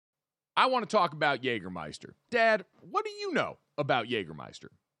I want to talk about Jägermeister. Dad, what do you know about Jägermeister?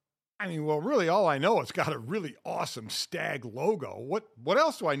 I mean, well, really, all I know, it's got a really awesome stag logo. What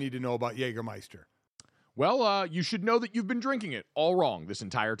else do I need to know about Jägermeister? Well, you should know that you've been drinking it all wrong this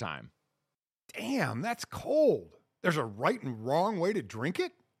entire time. Damn, that's cold. There's a right and wrong way to drink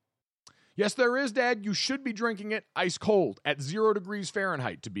it? Yes, there is, Dad. You should be drinking it ice cold at 0 degrees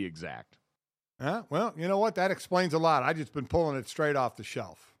Fahrenheit, to be exact. Well, you know what? That explains a lot. I just been pulling it straight off the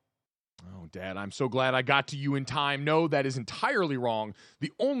shelf. Oh, Dad, I'm so glad I got to you in time. No, that is entirely wrong.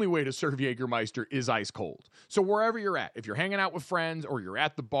 The only way to serve Jägermeister is ice cold. So wherever you're at, if you're hanging out with friends or you're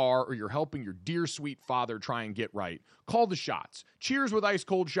at the bar or you're helping your dear sweet father try and get right, call the shots. Cheers with ice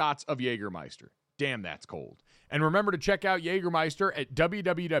cold shots of Jägermeister. Damn, that's cold. And remember to check out Jägermeister at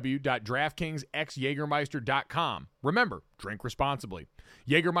www.draftkingsxjagermeister.com. Remember, drink responsibly.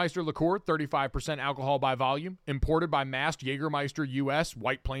 Jägermeister liqueur, 35% alcohol by volume, imported by Mast Jägermeister US,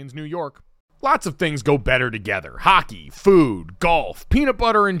 White Plains, New York. Lots of things go better together. Hockey, food, golf, peanut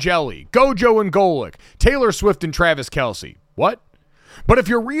butter and jelly, Gojo and Golic, Taylor Swift and Travis Kelce. What? But if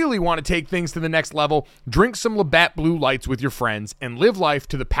you really want to take things to the next level, drink some Labatt Blue Lights with your friends and live life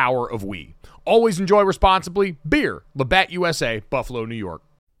to the power of we. Always enjoy responsibly. Beer, Labatt USA, Buffalo, New York.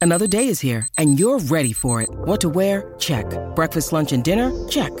 Another day is here, and you're ready for it. What to wear? Check. Breakfast, lunch, and dinner?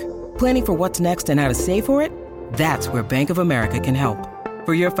 Check. Planning for what's next and how to save for it? That's where Bank of America can help.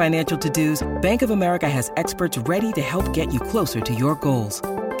 For your financial to-dos, Bank of America has experts ready to help get you closer to your goals.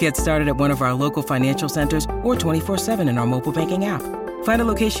 Get started at one of our local financial centers or 24/7 in our mobile banking app. Find a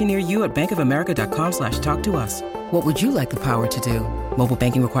location near you at bankofamerica.com/talktous. What would you like the power to do? Mobile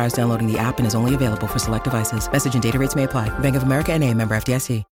banking requires downloading the app and is only available for select devices. Message and data rates may apply. Bank of America NA, member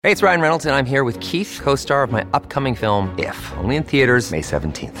FDIC. Hey, it's Ryan Reynolds, and I'm here with Keith, co-star of my upcoming film, If, only in theaters May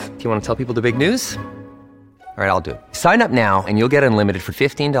 17th. Do you want to tell people the big news? All right, I'll do it. Sign up now and you'll get unlimited for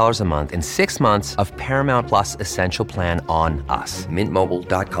 $15 a month and 6 months of Paramount Plus Essential Plan on us.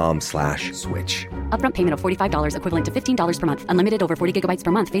 MintMobile.com/switch. Upfront payment of $45 equivalent to $15 per month. Unlimited over 40 gigabytes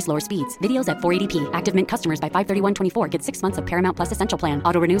per month. Face lower speeds. Videos at 480p. Active Mint customers by 531.24 get 6 months of Paramount Plus Essential Plan.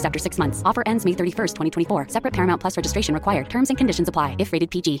 Auto renews after 6 months. Offer ends May 31st, 2024. Separate Paramount Plus registration required. Terms and conditions apply if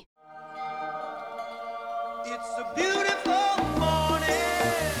rated PG. It's a beautiful morning.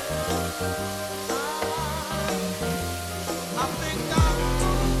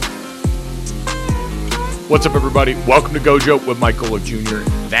 What's up, everybody? Welcome to Gojo with Mike Golic Jr.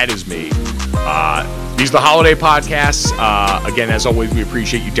 That is me. These are the holiday podcasts. Again, as always, we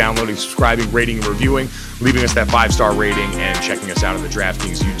appreciate you downloading, subscribing, rating, and reviewing, leaving us that 5-star rating, and checking us out on the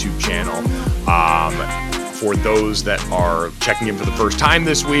DraftKings YouTube channel. For those that are checking in for the first time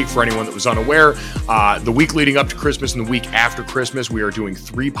this week, for anyone that was unaware, the week leading up to Christmas and the week after Christmas, we are doing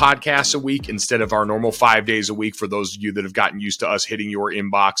 3 podcasts a week instead of our normal 5 days a week. For those of you that have gotten used to us hitting your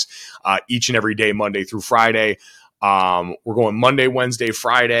inbox each and every day, Monday through Friday. We're going Monday, Wednesday,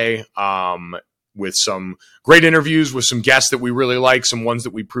 Friday, with some great interviews with some guests that we really like, some ones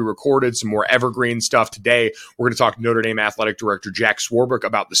that we pre-recorded, some more evergreen stuff. Today, we're going to talk to Notre Dame Athletic Director Jack Swarbrick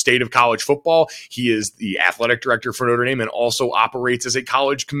about the state of college football. He is the athletic director for Notre Dame and also operates as a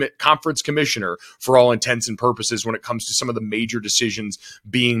college conference commissioner for all intents and purposes when it comes to some of the major decisions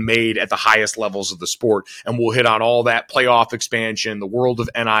being made at the highest levels of the sport. And we'll hit on all that: playoff expansion, the world of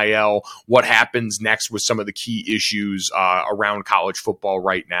NIL, what happens next with some of the key issues around college football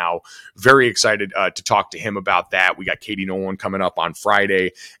right now. Very excited to talk to him about that. We got Katie Nolan coming up on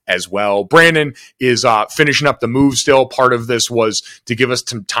Friday as well. Brandon is finishing up the move still. Part of this was to give us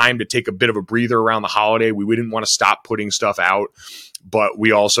some time to take a bit of a breather around the holiday. We didn't want to stop putting stuff out, but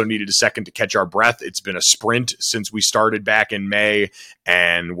we also needed a second to catch our breath. It's been a sprint since we started back in May,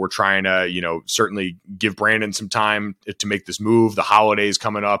 and we're trying to, certainly give Brandon some time to make this move. The holidays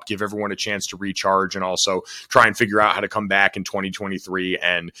coming up, give everyone a chance to recharge, and also try and figure out how to come back in 2023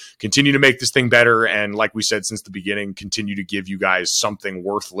 and continue to make this thing better. And like we said since the beginning, continue to give you guys something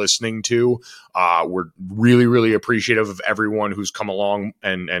worth listening to. We're really, really appreciative of everyone who's come along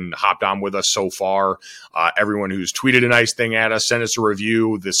and hopped on with us so far. Everyone who's tweeted a nice thing at us, sent us a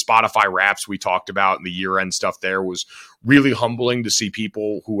review. The Spotify Wraps we talked about and the year-end stuff there was really humbling to see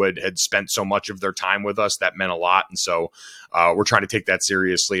people who had spent so much of their time with us. That meant a lot. And so we're trying to take that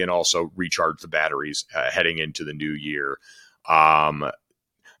seriously and also recharge the batteries heading into the new year.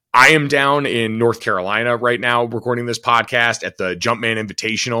 I am down in North Carolina right now recording this podcast at the Jumpman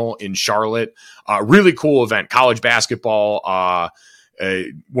Invitational in Charlotte. Really cool event, college basketball.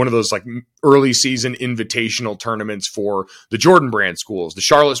 one of those like early season invitational tournaments for the Jordan Brand schools. The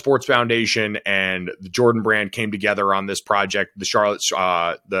Charlotte Sports Foundation and the Jordan Brand came together on this project. The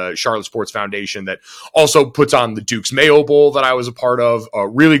Charlotte Sports Foundation that also puts on the Duke's Mayo Bowl that I was a part of. A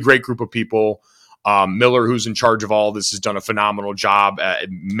really great group of people. Miller, who's in charge of all this, has done a phenomenal job at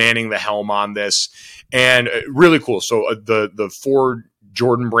manning the helm on this, and really cool. So the 4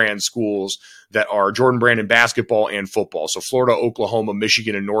 Jordan Brand schools that are Jordan Brand in basketball and football. So Florida, Oklahoma,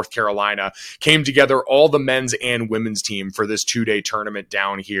 Michigan, and North Carolina came together, all the men's and women's team, for this 2-day tournament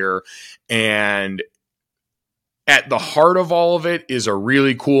down here. And at the heart of all of it is a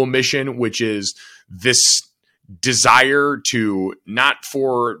really cool mission, which is this desire to, not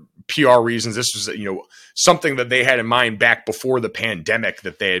for PR reasons, this was, something that they had in mind back before the pandemic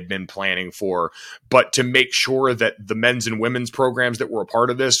that they had been planning for, but to make sure that the men's and women's programs that were a part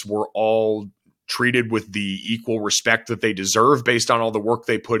of this were all treated with the equal respect that they deserve based on all the work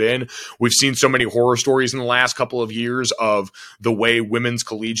they put in. We've seen so many horror stories in the last couple of years of the way women's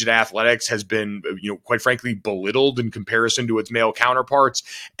collegiate athletics has been, quite frankly, belittled in comparison to its male counterparts.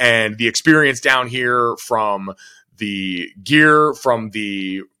 And the experience down here, from the gear, from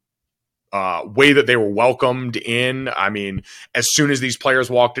the way that they were welcomed in. I mean, as soon as these players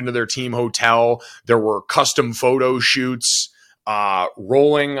walked into their team hotel, there were custom photo shoots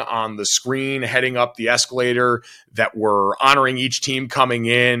rolling on the screen heading up the escalator that were honoring each team coming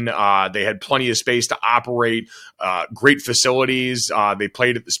in. They had plenty of space to operate, great facilities. They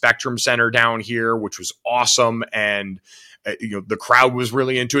played at the Spectrum Center down here, which was awesome. And the crowd was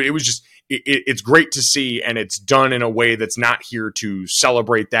really into it. It was just, it's great to see, and it's done in a way that's not here to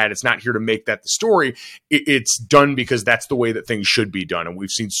celebrate that. It's not here to make that the story. It's done because that's the way that things should be done, and we've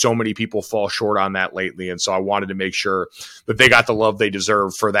seen so many people fall short on that lately, and so I wanted to make sure that they got the love they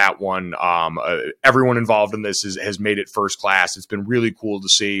deserve for that one. Everyone involved in this has made it first class. It's been really cool to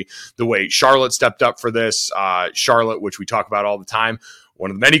see the way Charlotte stepped up for this. Charlotte, which we talk about all the time,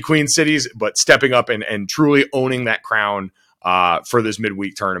 one of the many Queen cities, but stepping up and truly owning that crown for this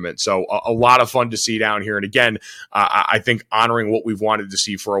midweek tournament. So a lot of fun to see down here. And again, I think honoring what we've wanted to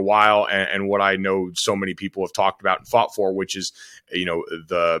see for a while, and what I know so many people have talked about and fought for, which is,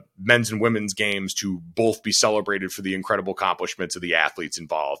 the men's and women's games to both be celebrated for the incredible accomplishments of the athletes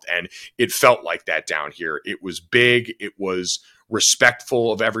involved. And it felt like that down here. It was big. It was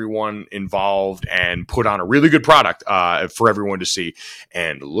respectful of everyone involved, and put on a really good product for everyone to see,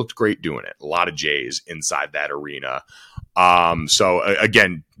 and looked great doing it. A lot of J's inside that arena. So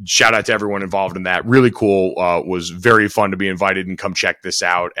again, shout out to everyone involved in that. Really cool. Was very fun to be invited and come check this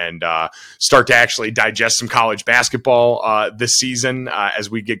out and start to actually digest some college basketball this season as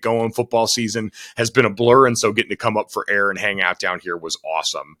we get going. Football season has been a blur, and so getting to come up for air and hang out down here was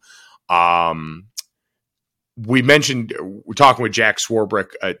awesome. We mentioned, we're talking with Jack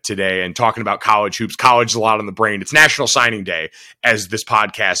Swarbrick today and talking about college hoops. College is a lot on the brain. It's National Signing Day as this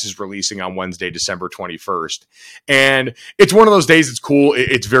podcast is releasing on Wednesday, December 21st. And it's one of those days that's cool.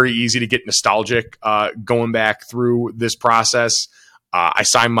 It's very easy to get nostalgic going back through this process. I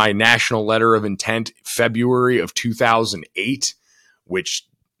signed my national letter of intent February of 2008, which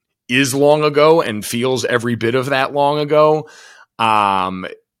is long ago and feels every bit of that long ago.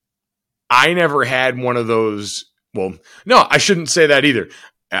 I never had one of those. Well, no, I shouldn't say that either.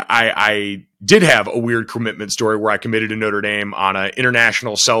 I did have a weird commitment story where I committed to Notre Dame on an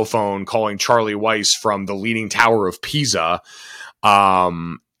international cell phone calling Charlie Weiss from the Leaning Tower of Pisa,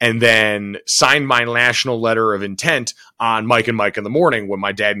 and then signed my national letter of intent on Mike and Mike in the Morning when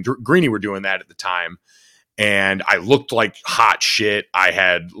my dad and Greeny were doing that at the time. And I looked like hot shit. I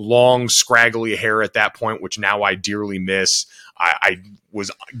had long, scraggly hair at that point, which now I dearly miss. I was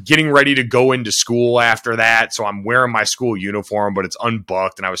getting ready to go into school after that, so I'm wearing my school uniform, but it's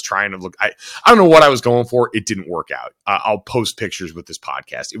unbucked, and I was trying to look. I don't know what I was going for. It didn't work out. I'll post pictures with this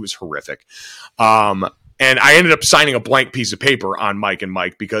podcast. It was horrific. And I ended up signing a blank piece of paper on Mike and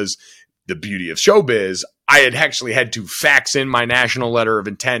Mike because the beauty of showbiz, I had actually had to fax in my national letter of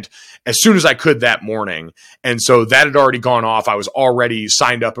intent as soon as I could that morning. And so that had already gone off. I was already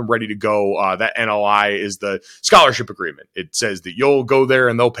signed up and ready to go. That NLI is the scholarship agreement. It says that you'll go there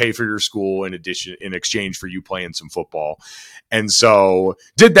and they'll pay for your school in exchange for you playing some football. And so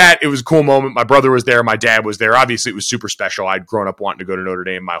did that. It was a cool moment. My brother was there. My dad was there. Obviously, it was super special. I'd grown up wanting to go to Notre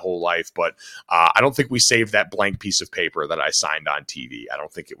Dame my whole life, but I don't think we saved that blank piece of paper that I signed on TV. I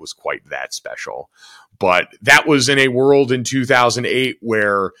don't think it was quite that special. But that was in a world in 2008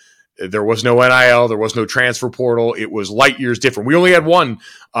 where There was no NIL. There was no transfer portal. It was light years different. We only had one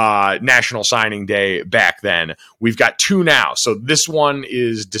national signing day back then. We've got two now. So this one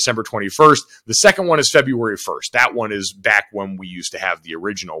is December 21st. The second one is February 1st. That one is back when we used to have the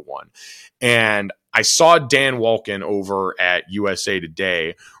original one. And I saw Dan Walken over at USA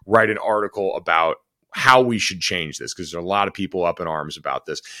Today write an article about how we should change this, because there's a lot of people up in arms about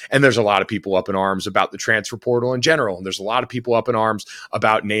this. And there's a lot of people up in arms about the transfer portal in general. And there's a lot of people up in arms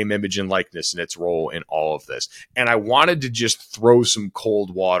about name, image, and likeness and its role in all of this. And I wanted to just throw some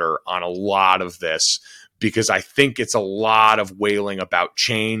cold water on a lot of this, because I think it's a lot of wailing about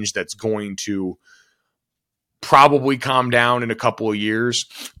change that's going to probably calm down in a couple of years.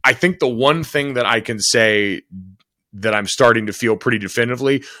 I think the one thing that I can say that I'm starting to feel pretty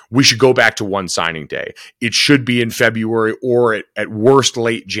definitively, we should go back to one signing day. It should be in February or at worst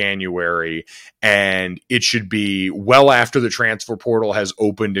late January, and it should be well after the transfer portal has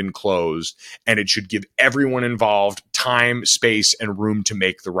opened and closed, and it should give everyone involved time, space, and room to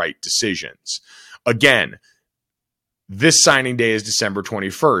make the right decisions. Again, this signing day is December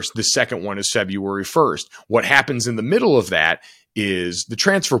 21st. The second one is February 1st. What happens in the middle of that is the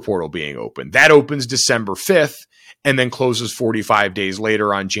transfer portal being open. That opens December 5th and then closes 45 days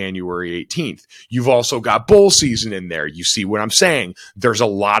later on January 18th. You've also got bowl season in there. You see what I'm saying? There's a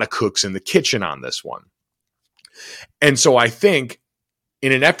lot of cooks in the kitchen on this one. And so I think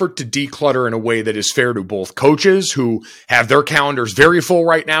in an effort to declutter in a way that is fair to both coaches who have their calendars very full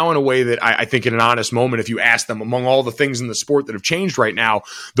right now, in a way that I think in an honest moment, if you ask them among all the things in the sport that have changed right now,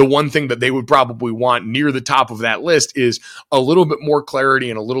 the one thing that they would probably want near the top of that list is a little bit more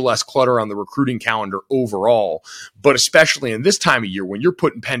clarity and a little less clutter on the recruiting calendar overall. But especially in this time of year, when you're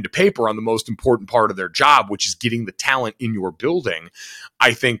putting pen to paper on the most important part of their job, which is getting the talent in your building,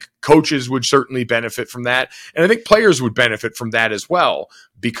 I think coaches would certainly benefit from that. And I think players would benefit from that as well.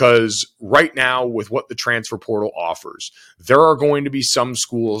 Because right now, with what the transfer portal offers, there are going to be some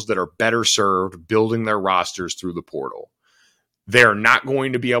schools that are better served building their rosters through the portal. They're not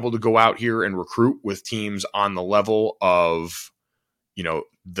going to be able to go out here and recruit with teams on the level of, you know,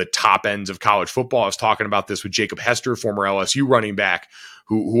 the top ends of college football. I was talking about this with Jacob Hester, former LSU running back,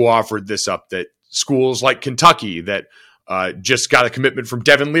 who offered this up, that schools like Kentucky that just got a commitment from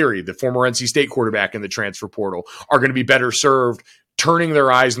Devin Leary, the former NC State quarterback in the transfer portal, are going to be better served turning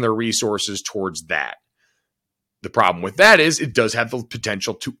their eyes and their resources towards that. The problem with that is it does have the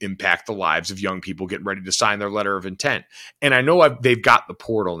potential to impact the lives of young people getting ready to sign their letter of intent. And I know they've got the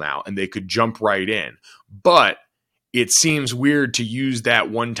portal now and they could jump right in, but it seems weird to use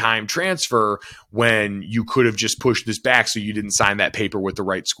that one-time transfer when you could have just pushed this back so you didn't sign that paper with the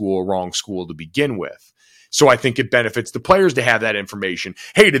right school or wrong school to begin with. So I think it benefits the players to have that information.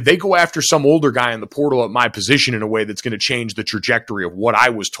 Hey, did they go after some older guy in the portal at my position in a way that's going to change the trajectory of what I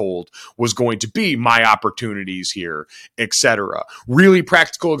was told was going to be my opportunities here, etc. Really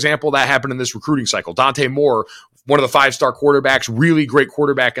practical example that happened in this recruiting cycle. Dante Moore, one of the 5-star quarterbacks, really great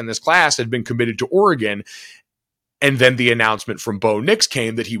quarterback in this class, had been committed to Oregon. And then the announcement from Bo Nix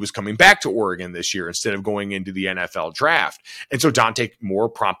came that he was coming back to Oregon this year instead of going into the NFL draft. And so Dante Moore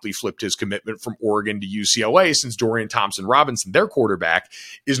promptly flipped his commitment from Oregon to UCLA, since Dorian Thompson-Robinson, their quarterback,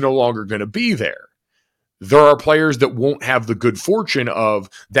 is no longer going to be there. There are players that won't have the good fortune of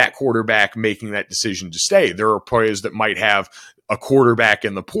that quarterback making that decision to stay. There are players that might have a quarterback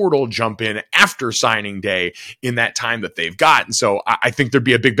in the portal jump in after signing day in that time that they've got. And so I think there'd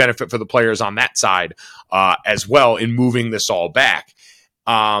be a big benefit for the players on that side as well in moving this all back.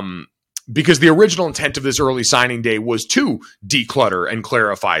 Because the original intent of this early signing day was to declutter and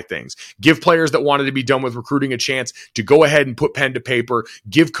clarify things. Give players that wanted to be done with recruiting a chance to go ahead and put pen to paper.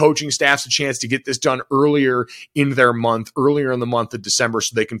 Give coaching staffs a chance to get this done earlier in their month, earlier in the month of December,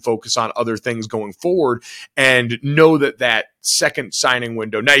 so they can focus on other things going forward and know that second signing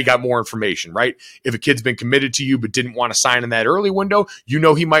window, now you got more information, right? If a kid's been committed to you but didn't want to sign in that early window, you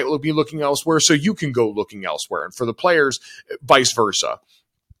know he might be looking elsewhere, so you can go looking elsewhere. And for the players, vice versa.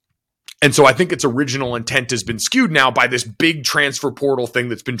 And so I think its original intent has been skewed now by this big transfer portal thing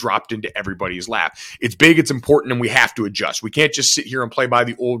that's been dropped into everybody's lap. It's big, it's important, and we have to adjust. We can't just sit here and play by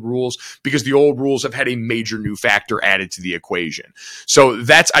the old rules, because the old rules have had a major new factor added to the equation. So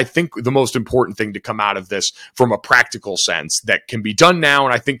that's, I think, the most important thing to come out of this from a practical sense that can be done now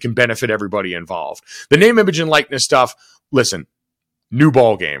and I think can benefit everybody involved. The name, image, and likeness stuff, listen, new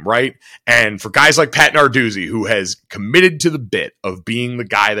ball game, right? And for guys like Pat Narduzzi, who has committed to the bit of being the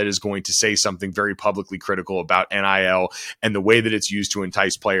guy that is going to say something very publicly critical about NIL and the way that it's used to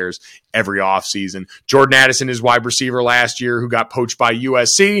entice players every offseason. Jordan Addison is wide receiver last year who got poached by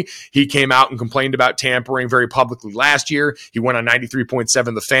USC. He came out and complained about tampering very publicly last year. He went on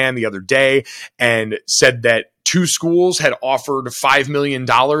 93.7 The Fan the other day and said that 2 schools had offered $5 million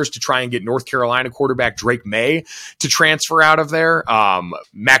to try and get North Carolina quarterback Drake May to transfer out of there.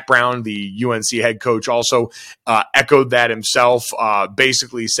 Mac Brown, the UNC head coach, also echoed that himself,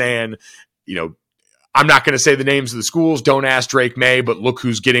 basically saying, I'm not going to say the names of the schools. Don't ask Drake May, but look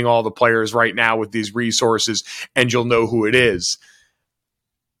who's getting all the players right now with these resources, and you'll know who it is.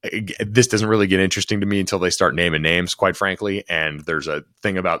 This doesn't really get interesting to me until they start naming names, quite frankly. And there's a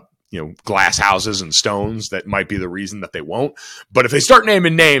thing about glass houses and stones that might be the reason that they won't. But if they start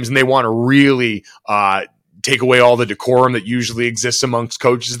naming names and they want to really take away all the decorum that usually exists amongst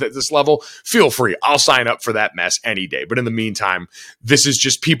coaches at this level, feel free. I'll sign up for that mess any day. But in the meantime, this is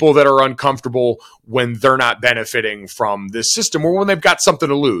just people that are uncomfortable when they're not benefiting from this system or when they've got something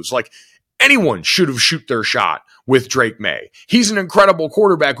to lose. Like, anyone should have shoot their shot with Drake May. He's an incredible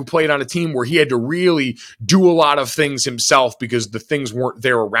quarterback who played on a team where he had to really do a lot of things himself because the things weren't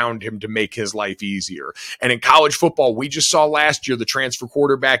there around him to make his life easier. And in college football, we just saw last year the transfer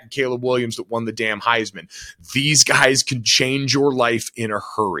quarterback Caleb Williams that won the damn Heisman. These guys can change your life in a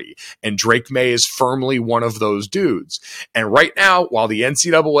hurry. And Drake May is firmly one of those dudes. And right now, while the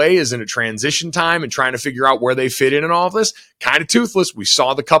NCAA is in a transition time and trying to figure out where they fit in all of this, kind of toothless. We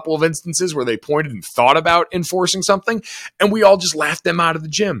saw the couple of instances where they pointed and thought about enforcing something, and we all just laughed them out of the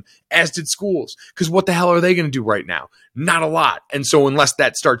gym, as did schools. Because what the hell are they going to do right now? Not a lot. And so unless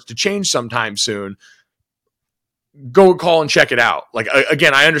that starts to change sometime soon, go call and check it out. Like,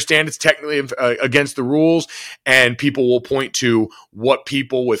 again, I understand it's technically against the rules, and people will point to what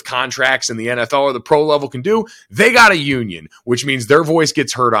people with contracts in the NFL or the pro level can do. They got a union, which means their voice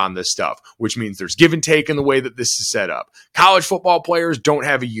gets heard on this stuff, which means there's give and take in the way that this is set up. College football players don't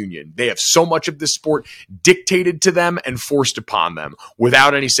have a union. They have so much of this sport dictated to them and forced upon them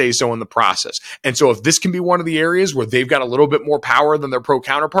without any say-so in the process. And so if this can be one of the areas where they've got a little bit more power than their pro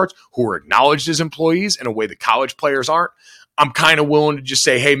counterparts who are acknowledged as employees in a way that college players aren't, I'm kind of willing to just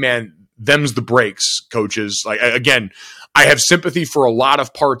say, hey, man, them's the breaks, coaches. Like, again, I have sympathy for a lot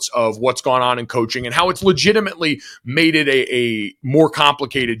of parts of what's gone on in coaching and how it's legitimately made it a more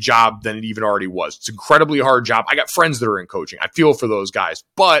complicated job than it even already was. It's an incredibly hard job. I got friends that are in coaching. I feel for those guys,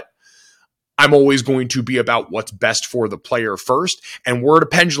 but I'm always going to be about what's best for the player first. And we're at a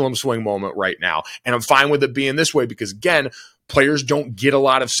pendulum swing moment right now. And I'm fine with it being this way because, again, players don't get a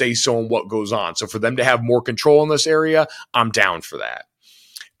lot of say-so in what goes on. So for them to have more control in this area, I'm down for that.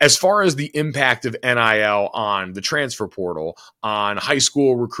 As far as the impact of NIL on the transfer portal, on high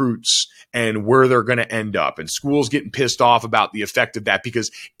school recruits and where they're going to end up, and schools getting pissed off about the effect of that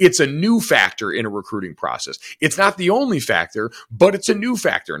because it's a new factor in a recruiting process. It's not the only factor, but it's a new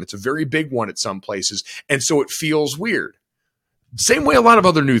factor, and it's a very big one at some places, and so it feels weird. Same way a lot of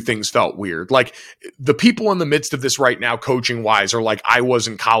other new things felt weird. Like, the people in the midst of this right now, coaching wise, are like I was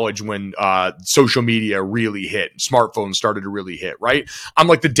in college when social media really hit, smartphones started to really hit, right? I'm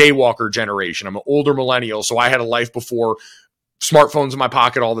like the daywalker generation. I'm an older millennial, so I had a life before smartphones in my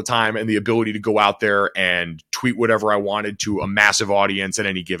pocket all the time and the ability to go out there and tweet whatever I wanted to a massive audience at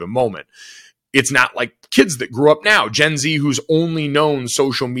any given moment. It's not like kids that grew up now, Gen Z, who's only known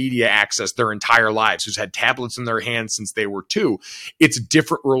social media access their entire lives, who's had tablets in their hands since they were 2. It's a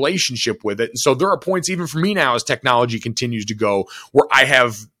different relationship with it. And so there are points, even for me now, as technology continues to go, where I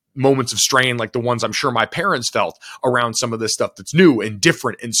have moments of strain like the ones I'm sure my parents felt around some of this stuff that's new and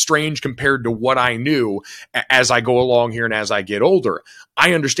different and strange compared to what I knew as I go along here and as I get older.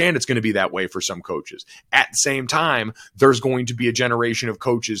 I understand it's going to be that way for some coaches. At the same time, there's going to be a generation of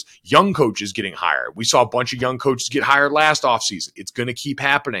coaches, young coaches getting hired. We saw a bunch of young coaches get hired last offseason. It's going to keep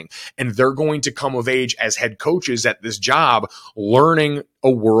happening. And they're going to come of age as head coaches at this job, learning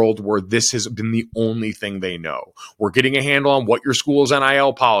a world where this has been the only thing they know. We're getting a handle on what your school's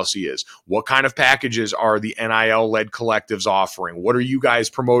NIL policy is. What kind of packages are the NIL-led collectives offering? What are you guys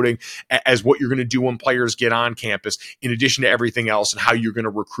promoting as what you're going to do when players get on campus, in addition to everything else, and how you're going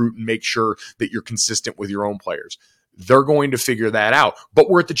to recruit and make sure that you're consistent with your own players? They're going to figure that out. But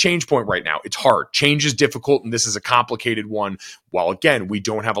we're at the change point right now. It's hard. Change is difficult, and this is a complicated one. While, again, we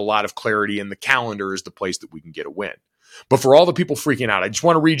don't have a lot of clarity, and the calendar is the place that we can get a win. But for all the people freaking out, I just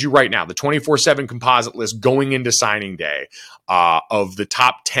want to read you right now the 24/7 composite list going into signing day of the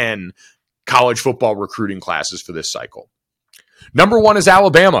top 10 college football recruiting classes for this cycle. Number 1 is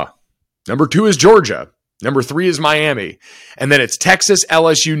Alabama. Number 2 is Georgia. Number 3 is Miami. And then it's Texas,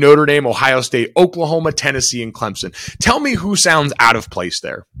 LSU, Notre Dame, Ohio State, Oklahoma, Tennessee, and Clemson. Tell me who sounds out of place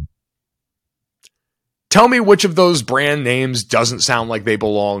there. Tell me which of those brand names doesn't sound like they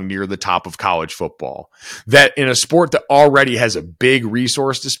belong near the top of college football. That in a sport that already has a big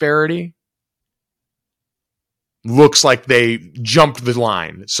resource disparity, looks like they jumped the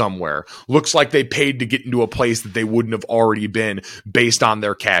line somewhere. Looks like they paid to get into a place that they wouldn't have already been based on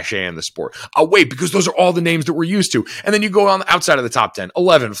their cachet in the sport. Oh, wait, because those are all the names that we're used to. And then you go on outside of the top 10,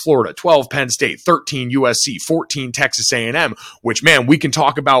 11, Florida, 12, Penn State, 13, USC, 14, Texas A&M, which, man, we can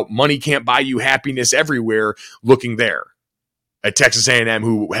talk about money can't buy you happiness everywhere looking there. At Texas A&M,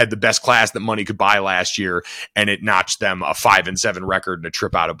 who had the best class that money could buy last year, and it notched them a 5-7 record and a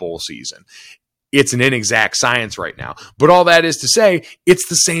trip out of bowl season. It's an inexact science right now. But all that is to say, it's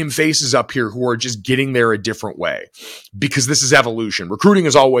the same faces up here who are just getting there a different way because this is evolution. Recruiting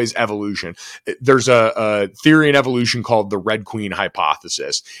is always evolution. There's a theory in evolution called the Red Queen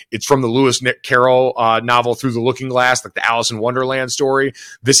hypothesis. It's from the Lewis Carroll novel Through the Looking Glass, like the Alice in Wonderland story.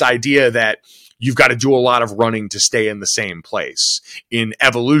 This idea that you've got to do a lot of running to stay in the same place. In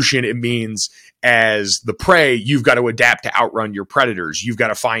evolution, it means as the prey, you've got to adapt to outrun your predators. You've got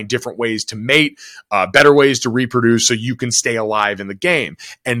to find different ways to mate, better ways to reproduce so you can stay alive in the game.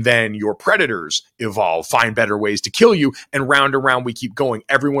 And then your predators evolve, find better ways to kill you, and round and round we keep going.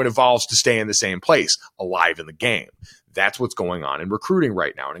 Everyone evolves to stay in the same place, alive in the game. That's what's going on in recruiting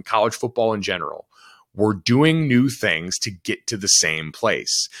right now and in college football in general. We're doing new things to get to the same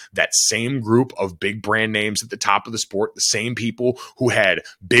place. That same group of big brand names at the top of the sport, the same people who had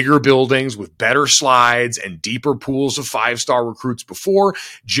bigger buildings with better slides and deeper pools of 5-star recruits before,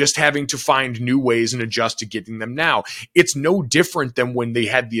 just having to find new ways and adjust to getting them now. It's no different than when they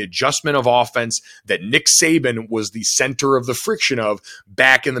had the adjustment of offense that Nick Saban was the center of the friction of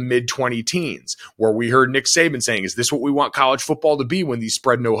back in the mid-2010s, where we heard Nick Saban saying, is this what we want college football to be when these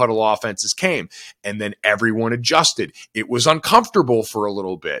spread no huddle offenses came? And then everyone adjusted. It was uncomfortable for a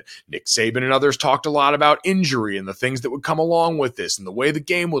little bit. Nick Saban and others talked a lot about injury and the things that would come along with this and the way the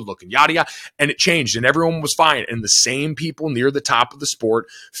game would look and yada, yada. And it changed and everyone was fine. And the same people near the top of the sport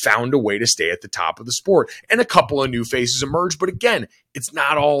found a way to stay at the top of the sport. And a couple of new faces emerged. But again, it's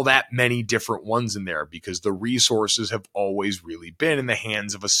not all that many different ones in there because the resources have always really been in the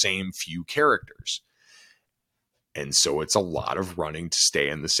hands of a same few characters. And so it's a lot of running to stay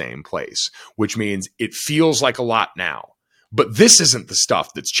in the same place, which means it feels like a lot now. But this isn't the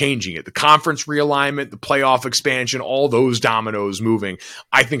stuff that's changing it. The conference realignment, the playoff expansion, all those dominoes moving,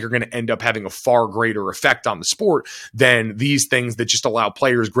 I think are going to end up having a far greater effect on the sport than these things that just allow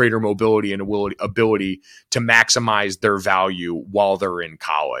players greater mobility and ability to maximize their value while they're in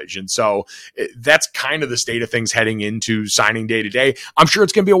college. And so that's kind of the state of things heading into signing day today. I'm sure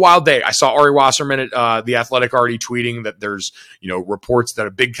it's going to be a wild day. I saw Ari Wasserman at The Athletic already tweeting that there's, reports that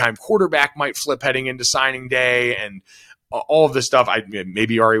a big time quarterback might flip heading into signing day and all of this stuff.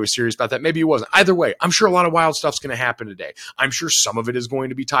 Maybe Ari was serious about that. Maybe he wasn't. Either way, I'm sure a lot of wild stuff's going to happen today. I'm sure some of it is going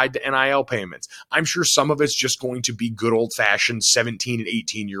to be tied to NIL payments. I'm sure some of it's just going to be good old-fashioned 17 and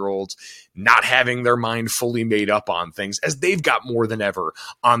 18-year-olds not having their mind fully made up on things as they've got more than ever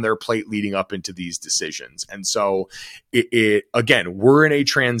on their plate leading up into these decisions. And so, again, we're in a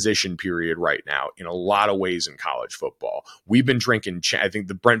transition period right now in a lot of ways in college football. We've been drinking, I think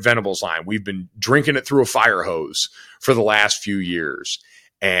the Brent Venables line, we've been drinking it through a fire hose for the last few years.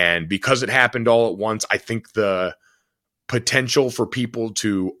 And because it happened all at once, I think the potential for people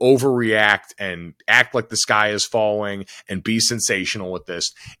to overreact and act like the sky is falling and be sensational with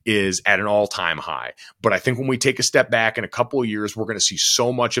this is at an all-time high. But I think when we take a step back in a couple of years, we're going to see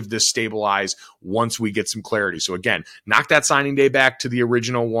so much of this stabilize once we get some clarity. So again, knock that signing day back to the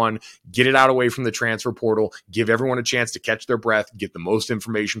original one, get it out away from the transfer portal, give everyone a chance to catch their breath, get the most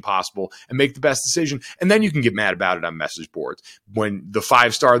information possible, and make the best decision. And then you can get mad about it on message boards. When the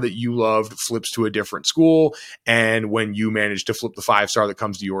 5-star that you loved flips to a different school, and when you manage to flip the 5-star that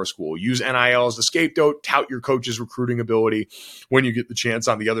comes to your school. Use NIL as the scapegoat, tout your coach's recruiting ability when you get the chance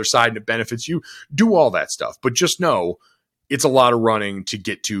on the other side and it benefits you. Do all that stuff. But just know it's a lot of running to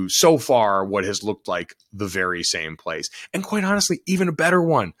get to so far what has looked like the very same place. And quite honestly, even a better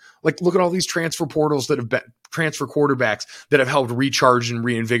one. Like, look at all these transfer portals that have been transfer quarterbacks that have helped recharge and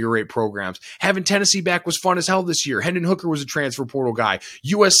reinvigorate programs. Having Tennessee back was fun as hell this year. Hendon Hooker was a transfer portal guy.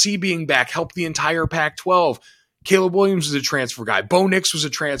 USC being back helped the entire Pac-12. Caleb Williams was a transfer guy. Bo Nix was a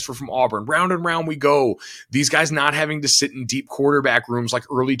transfer from Auburn. Round and round we go. These guys not having to sit in deep quarterback rooms like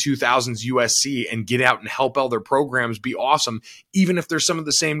early 2000s USC and get out and help other programs be awesome, even if they're some of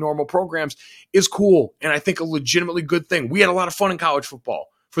the same normal programs, is cool. And I think a legitimately good thing. We had a lot of fun in college football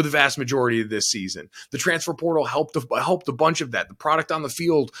for the vast majority of this season. The transfer portal helped a bunch of that. The product on the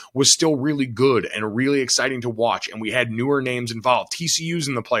field was still really good and really exciting to watch, and we had newer names involved. TCU's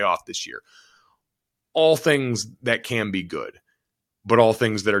in the playoff this year. All things that can be good, but all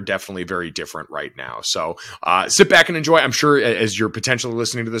things that are definitely very different right now. So sit back and enjoy. I'm sure as you're potentially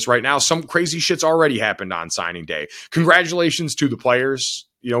listening to this right now, some crazy shit's already happened on signing day. Congratulations to the players,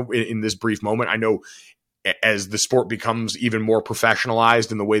 in this brief moment. I know as the sport becomes even more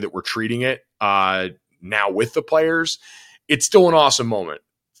professionalized in the way that we're treating it now with the players, it's still an awesome moment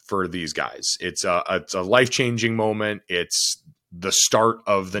for these guys. It's a life-changing moment. It's the start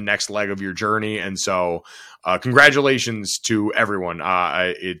of the next leg of your journey. And so congratulations to everyone.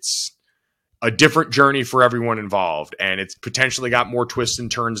 It's a different journey for everyone involved, and it's potentially got more twists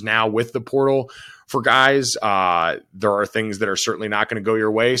and turns now with the portal for guys. There are things that are certainly not going to go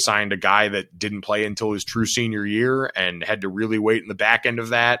your way. Signed a guy that didn't play until his true senior year and had to really wait in the back end of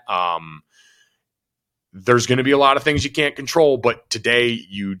that. There's going to be a lot of things you can't control, but today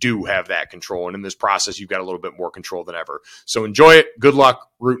you do have that control. And in this process, you've got a little bit more control than ever. So enjoy it. Good luck,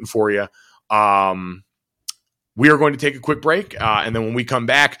 rooting for you. We are going to take a quick break. And then when we come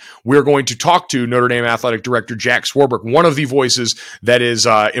back, we're going to talk to Notre Dame Athletic Director Jack Swarbrick, one of the voices that is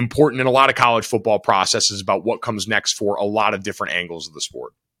important in a lot of college football processes about what comes next for a lot of different angles of the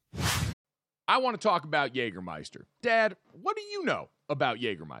sport. I want to talk about Jägermeister. Dad, what do you know about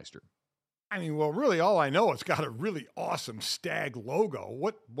Jägermeister? I mean, well, really, all I know, it's got a really awesome stag logo.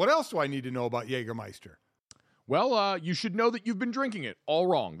 What else do I need to know about Jägermeister? Well, you should know that you've been drinking it all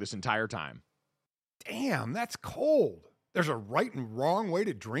wrong this entire time. Damn, that's cold. There's a right and wrong way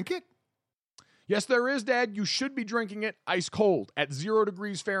to drink it? Yes, there is, Dad. You should be drinking it ice cold at 0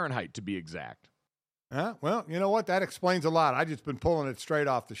 degrees Fahrenheit, to be exact. Well, you know what? That explains a lot. I've just been pulling it straight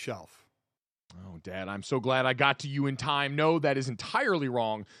off the shelf. Oh, Dad, I'm so glad I got to you in time. No, that is entirely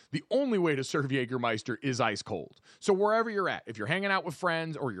wrong. The only way to serve Jägermeister is ice cold. So wherever you're at, if you're hanging out with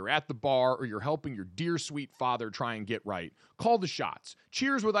friends or you're at the bar or you're helping your dear sweet father try and get right, call the shots.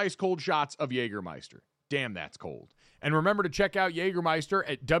 Cheers with ice cold shots of Jägermeister. Damn, that's cold. And remember to check out Jägermeister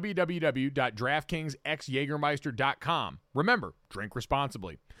at www.draftkingsxjagermeister.com. Remember, drink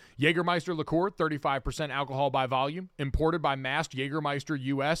responsibly. Jägermeister liqueur, 35% alcohol by volume, imported by Mast Jägermeister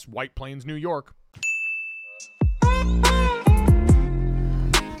US, White Plains, New York.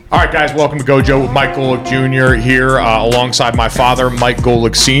 All right, guys, welcome to Gojo with Mike Golick Jr. here alongside my father, Mike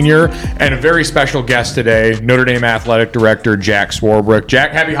Golick Sr., and a very special guest today, Notre Dame Athletic Director Jack Swarbrick.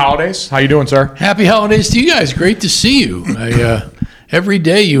 Jack, happy holidays. How you doing, sir? Happy holidays to you guys. Great to see you. Every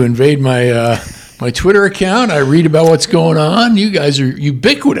day you invade my Twitter account. I read about what's going on. You guys are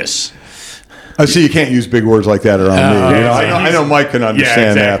ubiquitous. I see you can't use big words like that around me. I know Mike can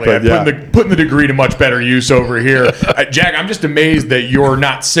understand that. But putting the degree to much better use over here. Jack, I'm just amazed that you're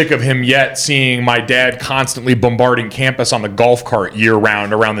not sick of him yet, seeing my dad constantly bombarding campus on the golf cart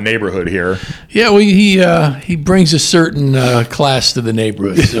year-round around the neighborhood here. Yeah, well, he brings a certain class to the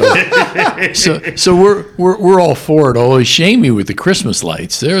neighborhood. So we're all for it. Although he shamed me with the Christmas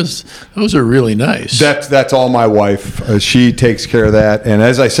lights. Those are really nice. That's all my wife. She takes care of that. And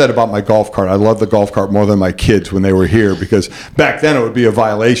as I said about my golf cart, I love the golf cart more than my kids when they were here, because back then it would be a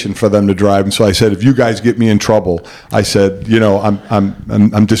violation for them to drive. And so I said, if you guys get me in trouble, I said,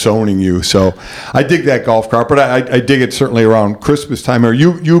 I'm disowning you. So I dig that golf cart, but I dig it certainly around Christmas time. Are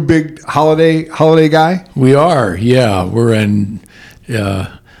you a big holiday guy? We are, yeah. We're in.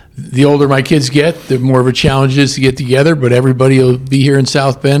 The older my kids get, the more of a challenge it is to get together. But everybody will be here in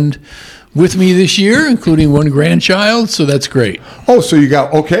South Bend with me this year, including one grandchild, so that's great. Oh, so you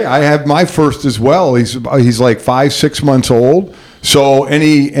got, okay, I have my first as well. He's like 5-6 months old. So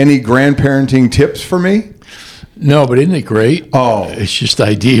any grandparenting tips for me? No, but isn't it great? Oh. It's just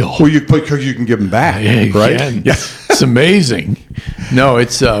ideal. Well, because you can give them back, right? Yeah. It's amazing. No,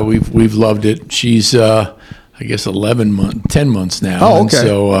 it's we've loved it. She's I guess 10 months now. Oh, okay. And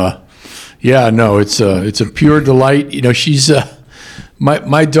so it's a pure delight. She's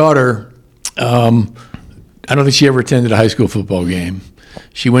my daughter. I don't think she ever attended a high school football game.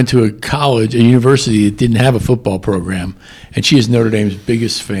 She went to a university that didn't have a football program, and she is Notre Dame's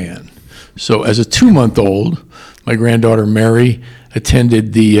biggest fan. So as a 2-month-old, my granddaughter Mary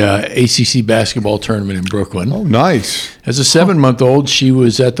attended the ACC basketball tournament in Brooklyn. Oh, nice. As a 7-month-old, she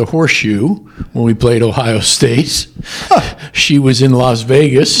was at the Horseshoe when we played Ohio State. She was in Las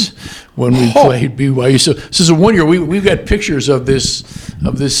Vegas when we played BYU. So this is a 1-year. We've got pictures of this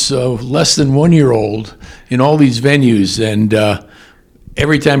less than 1-year-old in all these venues, and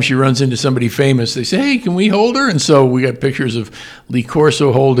every time she runs into somebody famous, they say, "Hey, can we hold her?" And so we got pictures of Lee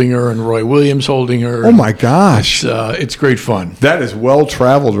Corso holding her and Roy Williams holding her. Oh my gosh, it's great fun. That is well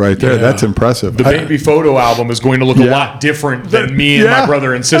traveled right there. Yeah. That's impressive. The baby photo album is going to look a lot different than me and my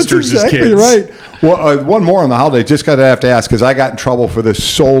brother and sisters as kids. Right. Well, one more on the holiday. Just have to ask because I got in trouble for this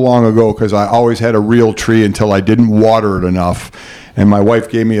so long ago because I always had a real tree until I didn't water it enough. And my wife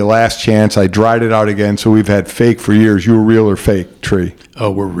gave me a last chance. I dried it out again, so we've had fake for years. You a real or fake tree?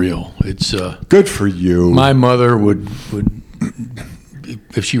 Oh, we're real. It's good for you. My mother would,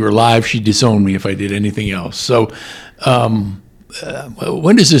 if she were alive, she'd disown me if I did anything else. So,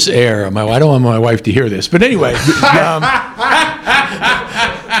 when does this air? I don't want my wife to hear this, but anyway,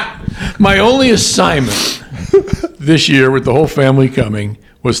 my only assignment this year, with the whole family coming,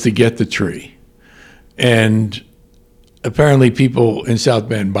 was to get the tree, and apparently people in South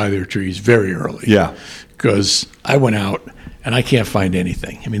Bend buy their trees very early. Yeah. Because I went out and I can't find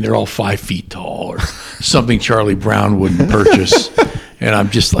anything. I mean, they're all 5 feet tall or something Charlie Brown wouldn't purchase. And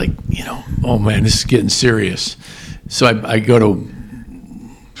I'm just like, oh man, this is getting serious. So I go to,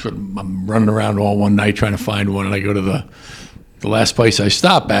 I'm running around all one night trying to find one, and I go to the last place I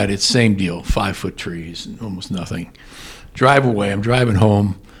stop at, it's same deal, 5-foot trees, almost nothing. Drive away, I'm driving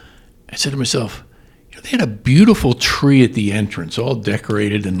home. I said to myself, they had a beautiful tree at the entrance, all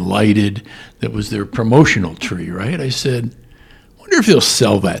decorated and lighted. That was their promotional tree, right? I said, I wonder if they'll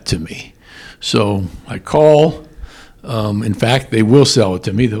sell that to me. So I call. In fact, they will sell it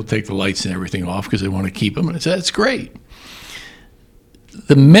to me. They'll take the lights and everything off because they want to keep them. And I said, that's great.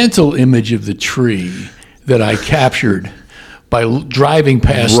 The mental image of the tree that I captured by driving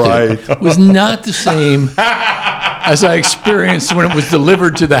past it was not the same as I experienced when it was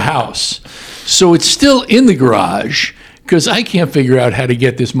delivered to the house. So it's still in the garage because I can't figure out how to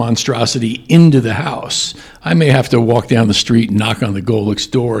get this monstrosity into the house. I may have to walk down the street and knock on the Golic's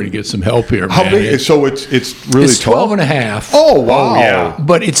door and get some help here. How big? So it's really it's tall? 12 and a half. Oh, wow. Yeah.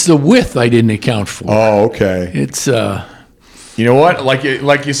 But it's the width I didn't account for. Oh, okay. It's You know what?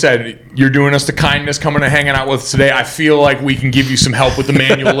 Like you said, you're doing us the kindness coming and hanging out with us today. I feel like we can give you some help with the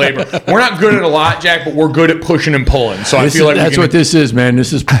manual labor. We're not good at a lot, Jack, but we're good at pushing and pulling. So I feel like that's what this is, man.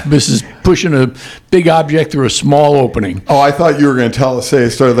 This is pushing a big object through a small opening. Oh, I thought you were going to say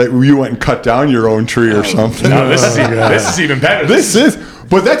it started like you went and cut down your own tree or something. No, this is even better. This is.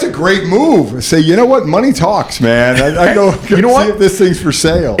 But that's a great move. Say, you know what? Money talks, man. I go see if this thing's for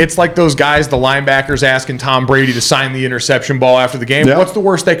sale. It's like those guys, the linebackers, asking Tom Brady to sign the interception ball after the game. Yep. What's the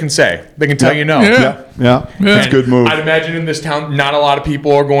worst they can say? They can tell you no. Yeah. It's a good move. I'd imagine in this town, not a lot of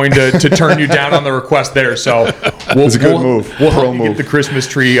people are going to turn you down on the request there. So it's a good move. We'll help you get the Christmas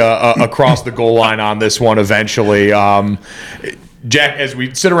tree across the goal line on this one eventually. Jack, as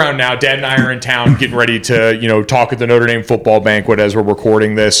we sit around now, Dad and I are in town getting ready to, talk at the Notre Dame football banquet as we're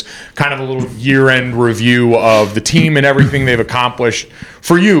recording this. Kind of a little year-end review of the team and everything they've accomplished.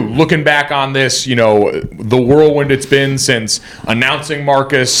 For you, looking back on this, the whirlwind it's been since announcing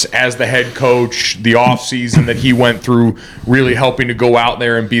Marcus as the head coach, the offseason that he went through, really helping to go out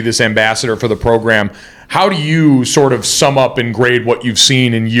there and be this ambassador for the program. How do you sort of sum up and grade what you've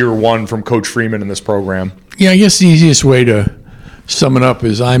seen in year one from Coach Freeman in this program? Yeah, I guess the easiest way to sum it up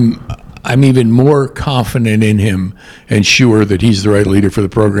is I'm even more confident in him and sure that he's the right leader for the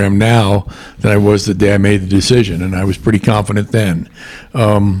program now than I was the day I made the decision, and I was pretty confident then.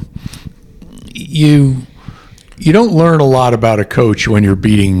 You don't learn a lot about a coach when you're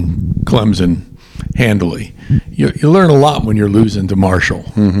beating Clemson handily. You learn a lot when you're losing to Marshall,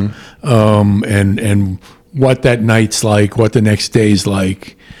 and what that night's like, what the next day's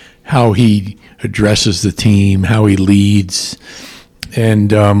like, how he addresses the team, how he leads.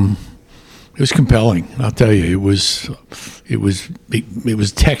 And it was compelling. I'll tell you, it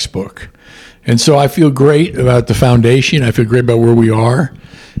was textbook. And so I feel great about the foundation. I feel great about where we are.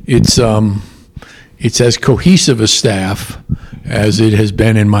 It's as cohesive a staff as it has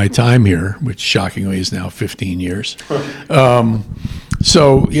been in my time here, which shockingly is now 15 years.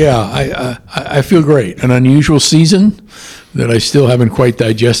 So yeah, I feel great. An unusual season that I still haven't quite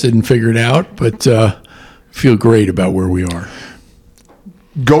digested and figured out, but feel great about where we are.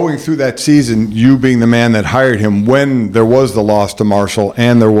 Going through that season, you being the man that hired him, when there was the loss to Marshall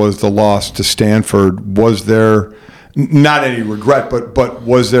and there was the loss to Stanford, was there not any regret, but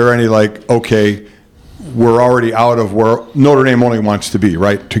was there any okay, we're already out of where Notre Dame only wants to be,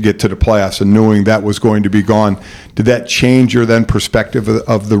 right, to get to the playoffs, and knowing that was going to be gone, did that change your then perspective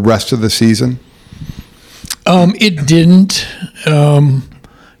of the rest of the season? It didn't.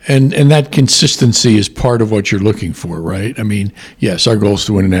 And that consistency is part of what you're looking for, right? I mean, yes, our goal is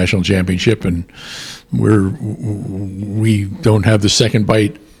to win a national championship, and we don't have the second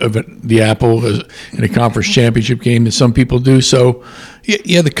bite of the apple in a conference championship game that some people do. So,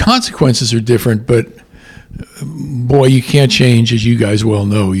 yeah, the consequences are different, but boy, you can't change, as you guys well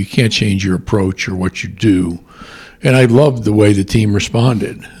know, you can't change your approach or what you do. And I loved the way the team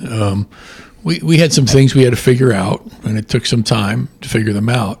responded. We had some things we had to figure out, and it took some time to figure them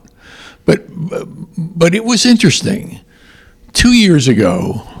out. But it was interesting. 2 years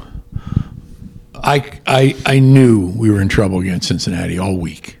ago, I knew we were in trouble against Cincinnati all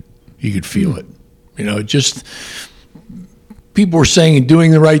week. You could feel it. Just people were saying and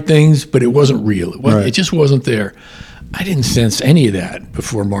doing the right things, but it wasn't real. It just wasn't there. I didn't sense any of that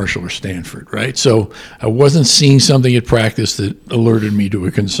before Marshall or Stanford, right? So I wasn't seeing something at practice that alerted me to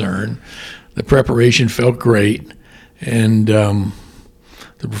a concern. The preparation felt great, and the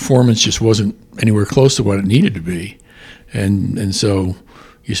performance just wasn't anywhere close to what it needed to be. And so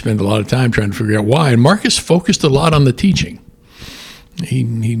you spend a lot of time trying to figure out why. And Marcus focused a lot on the teaching.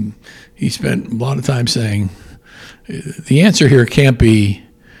 He spent a lot of time saying, the answer here can't be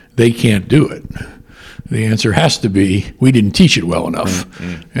they can't do it. The answer has to be we didn't teach it well enough.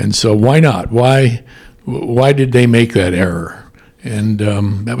 Mm-hmm. And so why not? Why did they make that error? And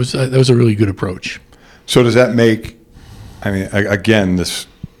that was a really good approach. So does that make, again, this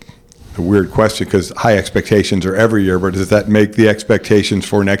a weird question because high expectations are every year, but does that make the expectations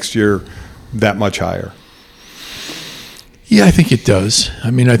for next year that much higher? Yeah, I think it does.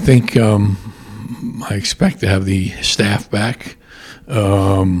 I think I expect to have the staff back.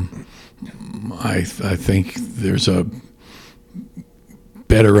 I think there's a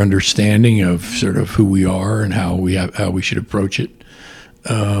better understanding of sort of who we are and how we should approach it.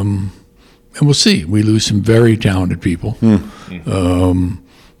 And we'll see. We lose some very talented people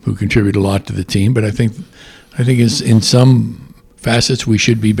who contribute a lot to the team, but I think in some facets we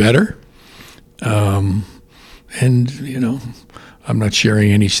should be better. And I'm not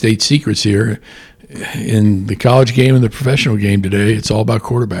sharing any state secrets here. In the college game and the professional game today, it's all about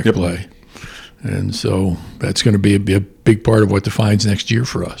quarterback play. And so that's going to be a big part of what defines next year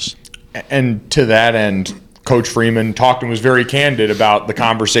for us. And to that end, Coach Freeman talked and was very candid about the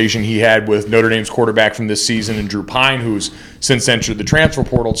conversation he had with Notre Dame's quarterback from this season and Drew Pine, who's since entered the transfer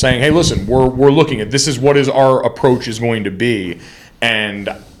portal, saying, hey, listen, we're looking at this is what our approach is going to be. And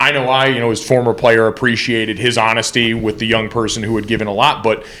I know as former player, appreciated his honesty with the young person who had given a lot,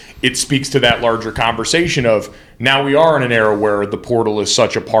 but it speaks to that larger conversation of now we are in an era where the portal is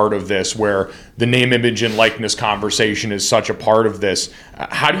such a part of this, where the name, image, and likeness conversation is such a part of this.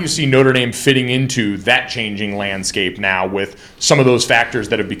 How do you see Notre Dame fitting into that changing landscape now with some of those factors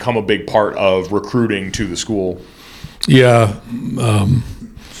that have become a big part of recruiting to the school? Yeah.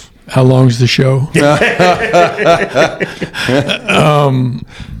 How long is the show? The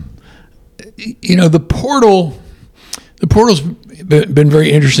portal's been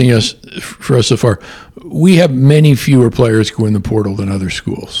very interesting for us so far. We have many fewer players go in the portal than other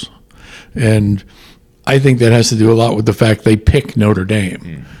schools. And I think that has to do a lot with the fact they pick Notre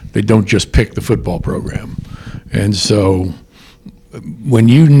Dame. They don't just pick the football program. And so when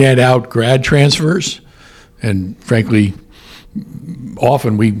you net out grad transfers, and frankly,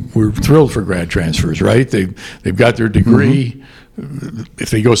 often we're thrilled for grad transfers, right? They've got their degree. Mm-hmm. If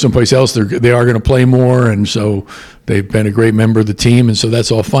they go someplace else, they are going to play more, and so they've been a great member of the team, and so that's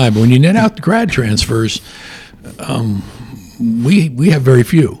all fine. But when you net out the grad transfers, we have very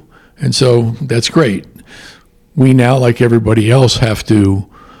few, and so that's great. We now, like everybody else, have to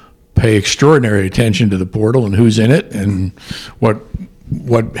pay extraordinary attention to the portal and who's in it and what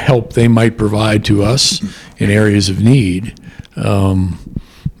help they might provide to us in areas of need. And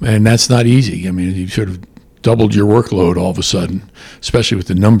that's not easy. You sort of doubled your workload all of a sudden, especially with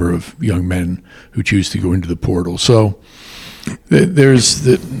the number of young men who choose to go into the portal. So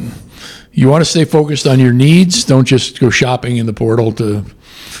you want to stay focused on your needs. Don't just go shopping in the portal to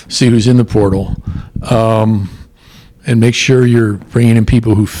see who's in the portal. And make sure you're bringing in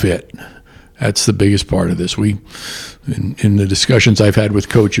people who fit. That's the biggest part of this. In the discussions I've had with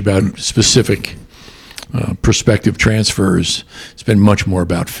Coach about specific prospective transfers, it's been much more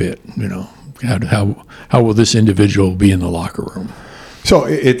about fit. How will this individual be in the locker room? So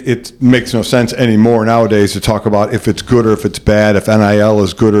it makes no sense anymore nowadays to talk about if it's good or if it's bad, if NIL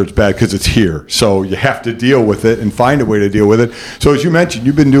is good or it's bad, because it's here. So you have to deal with it and find a way to deal with it. So as you mentioned,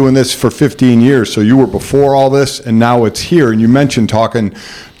 you've been doing this for 15 years. So you were before all this, and now it's here. And you mentioned talking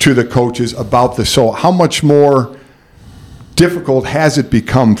to the coaches about this. So how much more difficult has it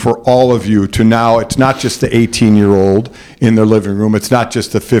become for all of you to now, it's not just the 18-year-old in their living room, it's not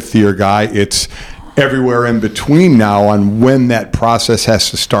just the fifth-year guy, it's everywhere in between now on when that process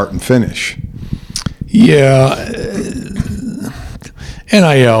has to start and finish? Yeah,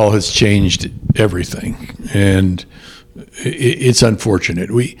 NIL has changed everything, and it's unfortunate.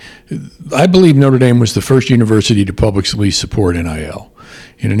 I believe Notre Dame was the first university to publicly support NIL.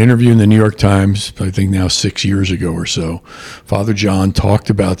 In an interview in the New York Times, I think now 6 years ago or so, Father John talked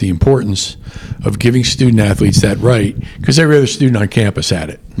about the importance of giving student athletes that right, because every other student on campus had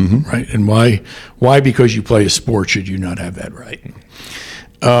it, right? And why? Because you play a sport, should you not have that right?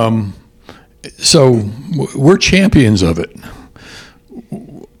 So we're champions of it.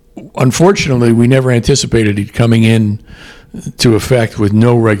 Unfortunately, we never anticipated it coming in to effect with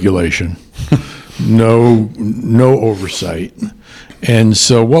no regulation, no oversight. And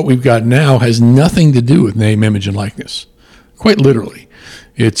so what we've got now has nothing to do with name, image, and likeness. Quite literally.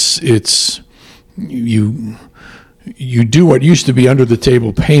 It's you do what used to be under the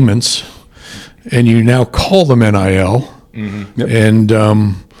table payments, and you now call them NIL. Yep. And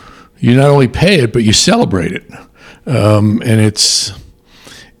you not only pay it, but you celebrate it. And it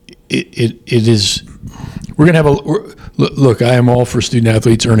is. We're going to have look. I am all for student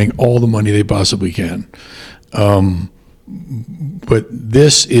athletes earning all the money they possibly can, but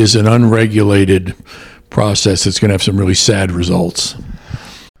this is an unregulated process that's going to have some really sad results.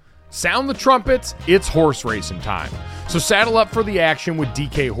 Sound the trumpets, it's horse racing time. So saddle up for the action with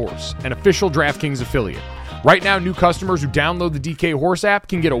DK Horse, an official DraftKings affiliate. Right now, new customers who download the DK Horse app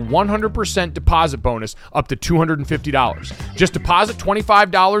can get a 100% deposit bonus up to $250. Just deposit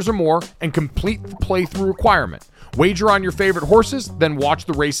 $25 or more and complete the playthrough requirement. Wager on your favorite horses, then watch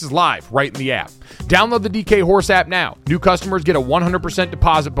the races live right in the app. Download the DK Horse app now. New customers get a 100%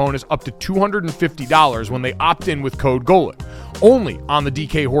 deposit bonus up to $250 when they opt in with code GOLIT. Only on the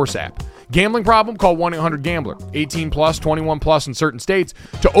DK Horse app. Gambling problem? Call 1-800-GAMBLER. 18 plus, 21 plus in certain states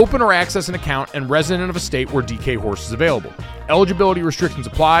to open or access an account and resident of a state where DK Horse is available. Eligibility restrictions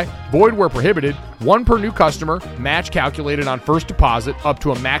apply. Void where prohibited. One per new customer. Match calculated on first deposit up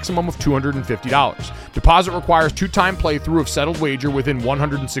to a maximum of $250. Deposit requires 2-time playthrough of settled wager within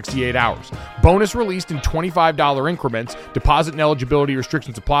 168 hours. Bonus released in $25 increments. Deposit and eligibility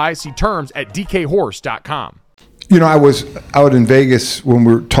restrictions apply. See terms at dkhorse.com. You know, I was out in Vegas when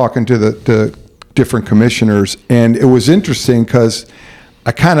we were talking to the different commissioners, and it was interesting because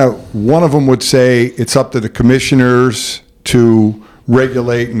one of them would say it's up to the commissioners to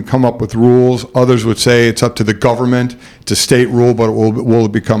regulate and come up with rules. Others would say it's up to the government. It's a state rule, but will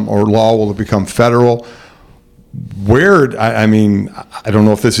it become, or law, will it become federal? I mean, I don't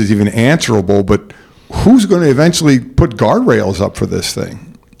know if this is even answerable, but who's going to eventually put guardrails up for this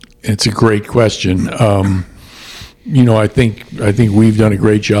thing? It's a great question. You know, I think we've done a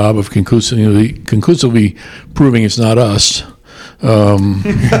great job of conclusively proving it's not us.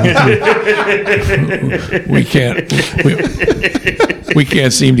 We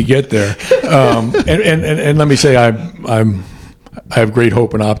can't seem to get there. And let me say, I have great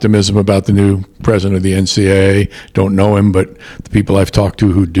hope and optimism about the new president of the NCAA. Don't know him, but the people I've talked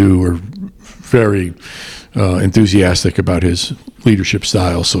to who do are very enthusiastic about his leadership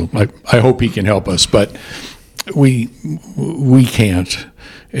style. So I hope he can help us, but we can't,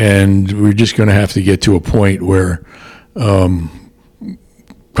 and we're just going to have to get to a point where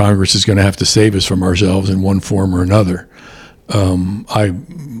Congress is going to have to save us from ourselves in one form or another. I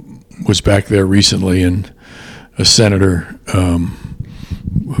was back there recently, and a senator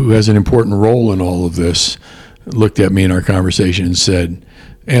who has an important role in all of this looked at me in our conversation and said,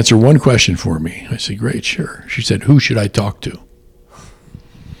 "Answer one question for me." I said, "Great, sure." She said, "Who should I talk to?"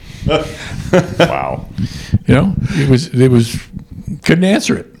 Wow. You know, it was couldn't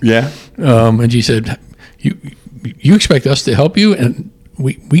answer it. Yeah. And she said, you expect us to help you, and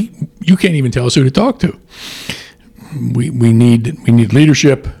you can't even tell us who to talk to. We need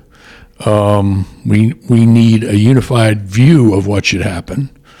leadership. We need a unified view of what should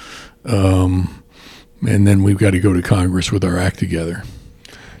happen. And then we've got to go to Congress with our act together.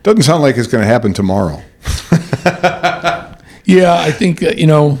 Doesn't sound like it's going to happen tomorrow. Yeah, I think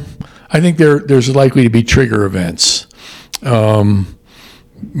there's likely to be trigger events.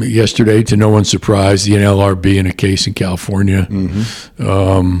 Yesterday, to no one's surprise, the NLRB in a case in California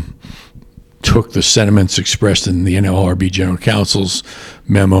took the sentiments expressed in the NLRB General Counsel's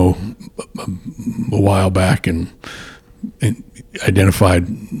memo a while back and identified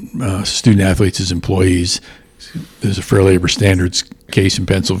student athletes as employees. There's a Fair Labor Standards case in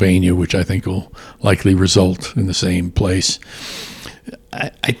Pennsylvania, which I think will likely result in the same place.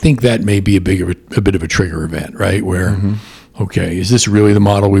 I think that may be a bit of a trigger event, right? Where, okay, is this really the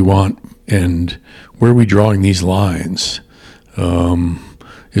model we want? And where are we drawing these lines?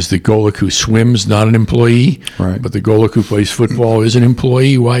 Is the Golic who swims not an employee? Right. But the Golic who plays football is an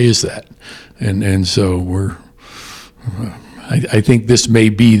employee? Why is that? and so I think this may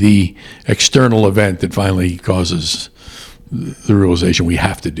be the external event that finally causes the realization we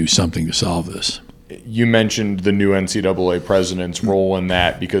have to do something to solve this. You mentioned the new NCAA president's role in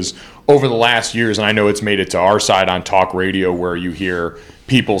that, because over the last years, and I know it's made it to our side on talk radio where you hear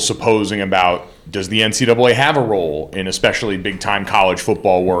people supposing about, does the NCAA have a role in especially big-time college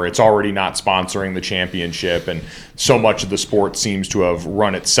football where it's already not sponsoring the championship and so much of the sport seems to have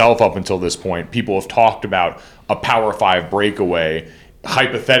run itself up until this point? People have talked about a Power 5 breakaway.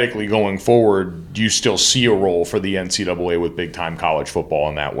 Hypothetically going forward, do you still see a role for the NCAA with big-time college football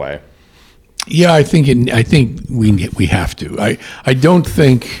in that way? Yeah, I think we have to. I don't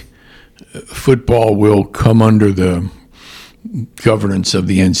think football will come under the governance of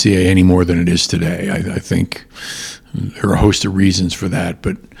the NCAA any more than it is today. I think there are a host of reasons for that,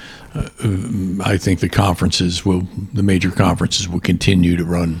 but I think the major conferences will continue to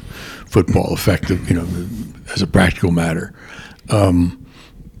run football effective, as a practical matter.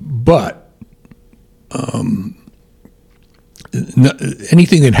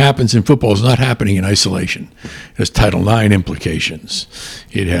 Anything that happens in football is not happening in isolation. It has Title IX implications.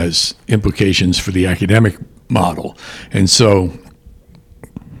 It has implications for the academic model. And so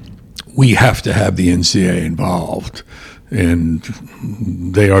we have to have the NCAA involved, and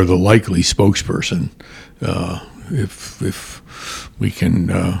they are the likely spokesperson if we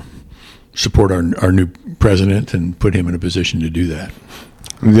can support our new president and put him in a position to do that.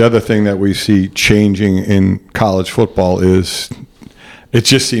 The other thing that we see changing in college football is it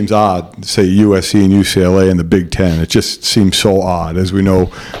just seems odd, say USC and UCLA in the Big Ten. It just seems so odd. As we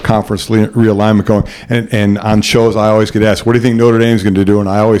know, conference realignment going. And on shows, I always get asked, what do you think Notre Dame's going to do? And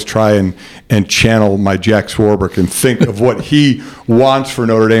I always try and channel my Jack Swarbrick and think of what he wants for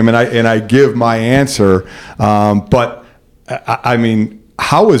Notre Dame. And I give my answer. But, I mean,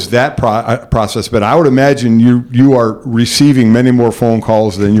 how is that process been? I would imagine you are receiving many more phone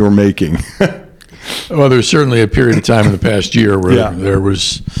calls than you're making. Well, there's certainly a period of time in the past year where there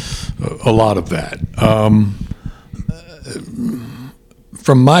was a lot of that.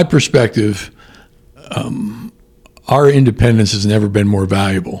 From my perspective, our independence has never been more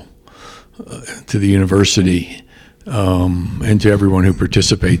valuable to the university and to everyone who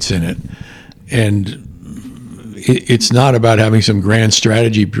participates in it. And it's not about having some grand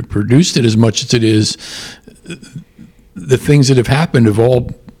strategy produced it as much as it is the things that have happened have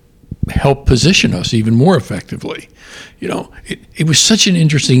all helped position us even more effectively. It was such an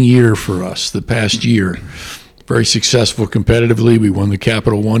interesting year for us the past year. Very successful competitively. We won the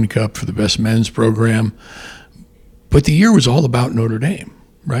Capital One Cup for the best men's program. But the year was all about Notre Dame,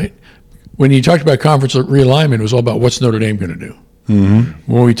 right? When you talked about conference realignment, it was all about what's Notre Dame going to do.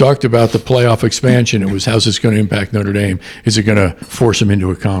 Mm-hmm. When we talked about the playoff expansion, it was how's this going to impact Notre Dame? Is it going to force them into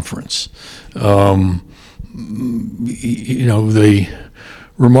a conference? The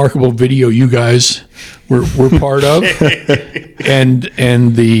remarkable video you guys were part of, and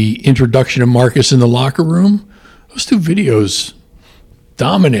the introduction of Marcus in the locker room, those two videos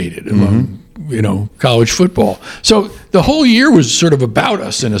dominated among college football. So the whole year was sort of about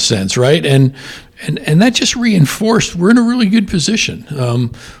us in a sense, right? And that just reinforced we're in a really good position.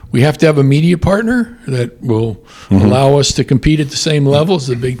 We have to have a media partner that will allow us to compete at the same level as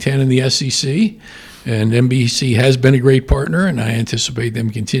the Big Ten and the SEC. And NBC has been a great partner, and I anticipate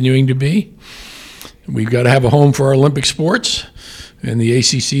them continuing to be. We've got to have a home for our Olympic sports, and the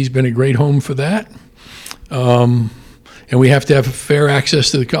ACC has been a great home for that. And we have to have fair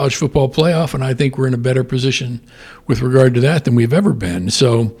access to the college football playoff, and I think we're in a better position with regard to that than we've ever been.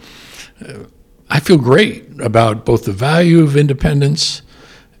 So I feel great about both the value of independence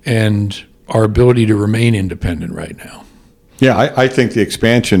and our ability to remain independent right now. Yeah, I think the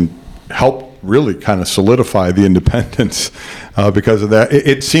expansion helped really kind of solidify the independence because of that.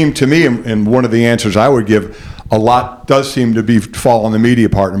 It seemed to me, and one of the answers I would give, a lot does seem to fall on the media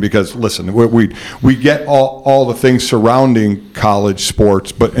partner because, listen, we get all the things surrounding college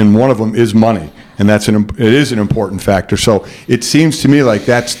sports, and one of them is money, and it is an important factor. So it seems to me like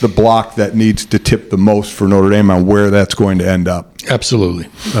that's the block that needs to tip the most for Notre Dame on where that's going to end up. Absolutely.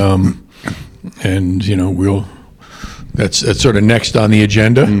 And, that's sort of next on the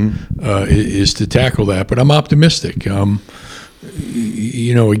agenda is to tackle that. But I'm optimistic. Again,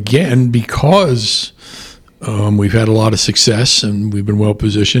 because we've had a lot of success and we've been well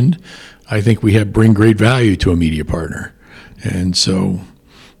positioned, I think we bring great value to a media partner. And so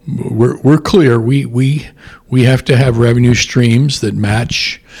we're clear. We have to have revenue streams that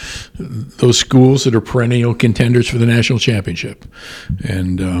match those schools that are perennial contenders for the national championship.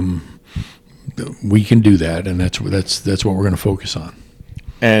 And we can do that, and that's what we're going to focus on.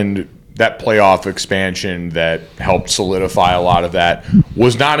 And that playoff expansion that helped solidify a lot of that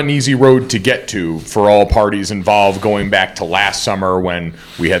was not an easy road to get to for all parties involved, going back to last summer when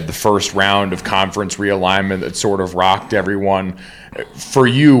we had the first round of conference realignment that sort of rocked everyone. For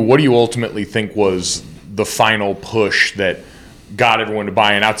you, what do you ultimately think was the final push that got everyone to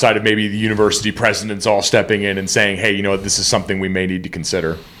buy in, outside of maybe the university presidents all stepping in and saying, hey, you know what, this is something we may need to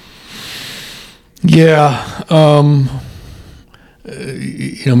consider? Yeah.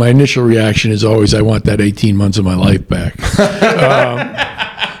 My initial reaction is always, I want that 18 months of my life back.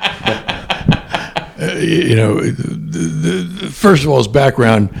 First of all, as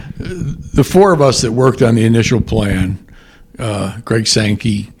background, the four of us that worked on the initial plan, Greg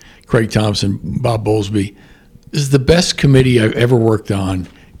Sankey, Craig Thompson, Bob Bowlesby, this is the best committee I've ever worked on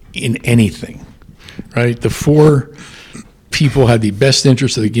in anything, right? The four people had the best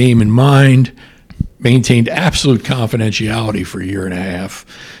interest of the game in mind, maintained absolute confidentiality for a year and a half,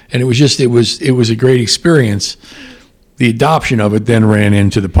 and it was a great experience. The adoption of it then ran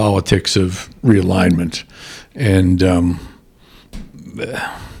into the politics of realignment, and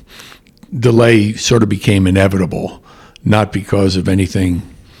delay sort of became inevitable, not because of anything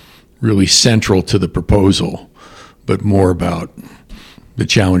really central to the proposal, but more about the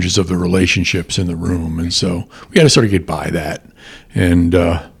challenges of the relationships in the room. And so we had to sort of get by that. And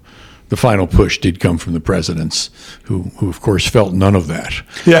the final push did come from the presidents, who of course felt none of that.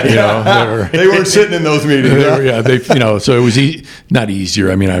 Yeah, they weren't sitting in those meetings. So it was not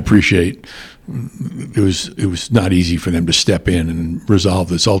easier. I mean, I appreciate it was not easy for them to step in and resolve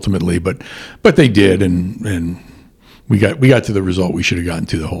this ultimately, but they did, and we got to the result we should have gotten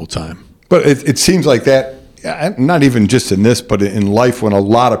to the whole time. But it seems like that, not even just in this, but in life, when a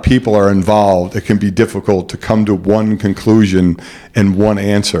lot of people are involved, it can be difficult to come to one conclusion and one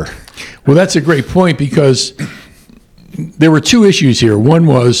answer. Well, that's a great point, because there were two issues here. One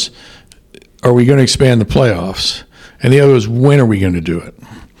was, are we going to expand the playoffs? And the other was, when are we going to do it?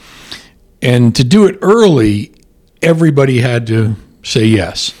 And to do it early, everybody had to say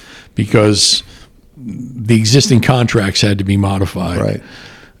yes, because the existing contracts had to be modified. Right.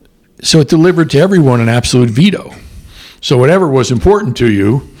 So it delivered to everyone an absolute veto. So whatever was important to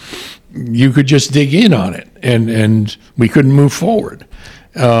you, you could just dig in on it, and we couldn't move forward.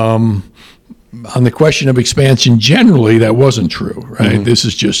 On the question of expansion generally, that wasn't true, right? Mm-hmm. This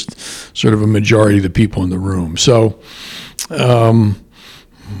is just sort of a majority of the people in the room. So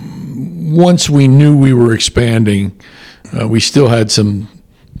once we knew we were expanding, we still had some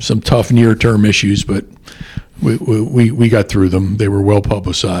tough near-term issues, but we got through them. They were well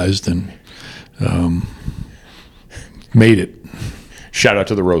publicized and made it. Shout out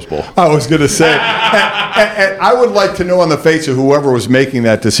to the Rose Bowl. I was going to say, and I would like to know on the face of whoever was making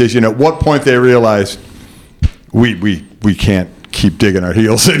that decision, at what point they realized we can't keep digging our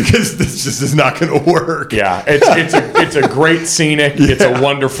heels in, because this just is not going to work. Yeah, it's a great scenic, it's a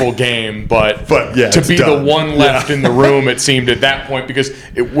wonderful game, but yeah, to be done. The one left in the room, it seemed at that point, because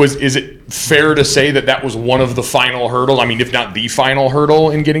is it fair to say that was one of the final hurdles? I mean, if not the final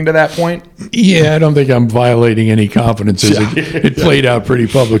hurdle in getting to that point? Yeah, I don't think I'm violating any confidences. It played out pretty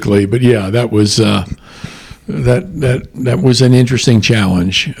publicly, but yeah, that was that was an interesting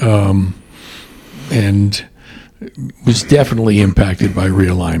challenge, and was definitely impacted by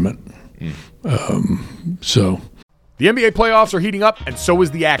realignment. The NBA playoffs are heating up, and so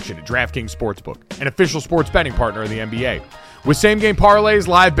is the action at DraftKings Sportsbook, an official sports betting partner of the NBA. With same-game parlays,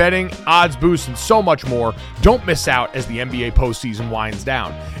 live betting, odds boosts, and so much more, don't miss out as the NBA postseason winds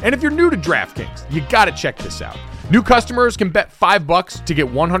down. And if you're new to DraftKings, you got to check this out. New customers can bet $5 to get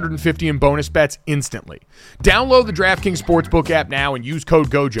 $150 in bonus bets instantly. Download the DraftKings Sportsbook app now and use code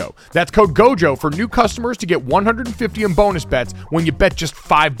GOJO. That's code GOJO for new customers to get $150 in bonus bets when you bet just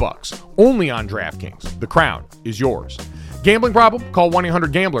 $5. Only on DraftKings. The crown is yours. Gambling problem? Call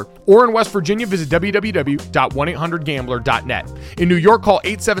 1-800-GAMBLER. Or in West Virginia, visit www.1800gambler.net. In New York, call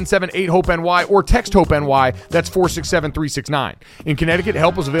 877-8-HOPE-NY or text HOPE-NY. That's 467-369. In Connecticut,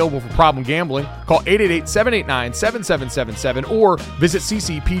 help is available for problem gambling. Call 888-789-7777 or visit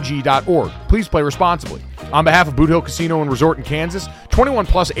ccpg.org. Please play responsibly. On behalf of Boot Hill Casino and Resort in Kansas, 21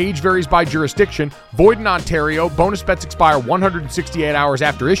 plus, age varies by jurisdiction, void in Ontario, bonus bets expire 168 hours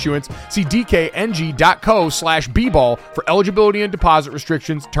after issuance. See dkng.co/bball for eligibility and deposit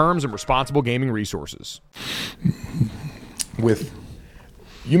restrictions, terms, and responsible gaming resources.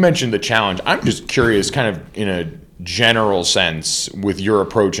 You mentioned the challenge. I'm just curious, kind of in a general sense, with your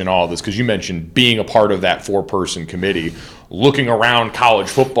approach in all of this, because you mentioned being a part of that 4-person committee. Looking around college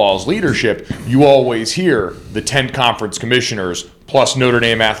football's leadership, you always hear the 10 conference commissioners plus Notre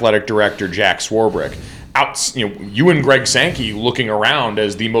Dame athletic director Jack Swarbrick. you and Greg Sankey looking around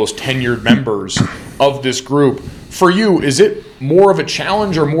as the most tenured members of this group. For you, is it more of a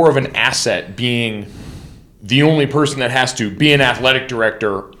challenge or more of an asset being the only person that has to be an athletic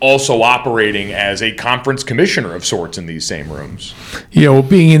director also operating as a conference commissioner of sorts in these same rooms?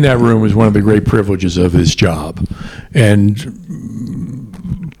 Being in that room is one of the great privileges of his job.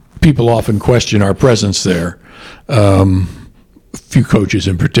 And people often question our presence there. A few coaches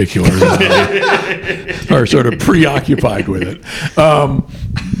in particular are sort of preoccupied with it.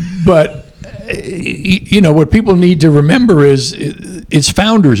 But what people need to remember is it's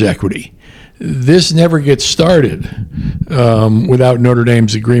founders' equity. This never gets started without Notre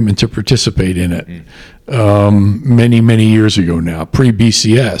Dame's agreement to participate in it many, many years ago now,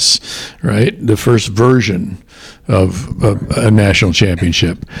 pre-BCS, right? The first version of a national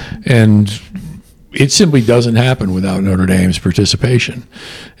championship. And it simply doesn't happen without Notre Dame's participation.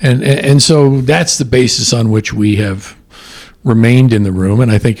 And so that's the basis on which we have remained in the room,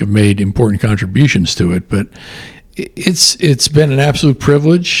 and I think have made important contributions to it. But it's been an absolute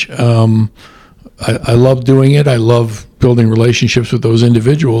privilege. I love doing it. I love building relationships with those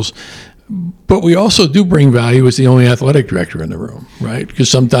individuals. But we also do bring value as the only athletic director in the room, right? Because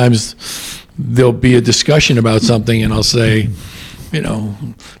sometimes there'll be a discussion about something, and I'll say,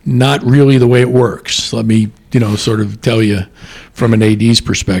 not really the way it works. Let me, sort of tell you from an AD's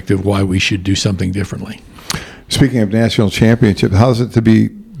perspective why we should do something differently. Speaking of national championship, how's it to be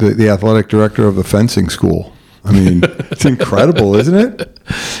the athletic director of the fencing school? I mean, it's incredible, isn't it?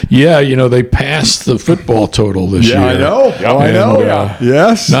 Yeah, they passed the football total this year. I know. Oh, I know.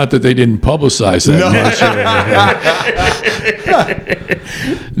 Yes. Not that they didn't publicize that.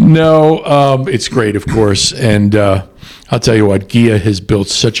 No, it's great, of course. And I'll tell you what, Gia has built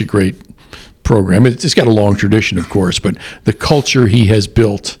such a great program. It's got a long tradition, of course, but the culture he has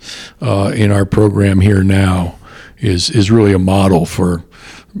built in our program here now is really a model for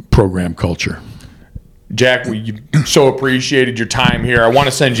program culture. Jack, we so appreciated your time here. I want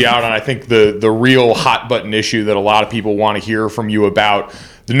to send you out on, I think, the real hot button issue that a lot of people want to hear from you about.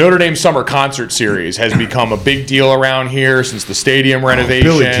 The Notre Dame Summer Concert Series has become a big deal around here since the stadium renovation.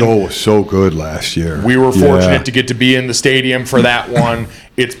 Billy Joel was so good last year. We were fortunate to get to be in the stadium for that one.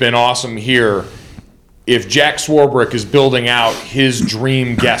 It's been awesome here. If Jack Swarbrick is building out his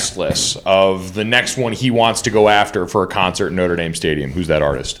dream guest list of the next one he wants to go after for a concert in Notre Dame Stadium, who's that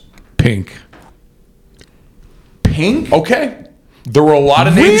artist? Pink. Pink? Okay. There were a lot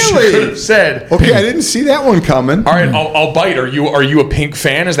of names you could have said. Okay, Pink. I didn't see that one coming. All right, I'll bite. Are you a Pink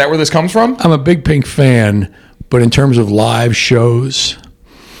fan? Is that where this comes from? I'm a big Pink fan, but in terms of live shows,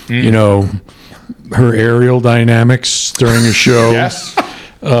 her aerial dynamics during a show. Yes.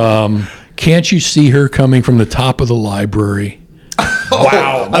 Can't you see her coming from the top of the library?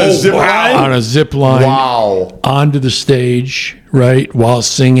 Wow. On a zip line? On a zip line. Wow. Onto the stage, right, while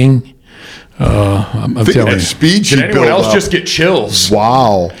singing. I'm telling you. Speed Did anyone else just get chills?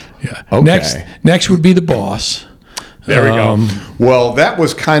 Wow. Yeah. Okay. Next would be the boss. There we go. Well, that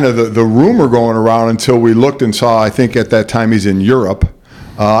was kind of the rumor going around until we looked and saw, I think at that time he's in Europe.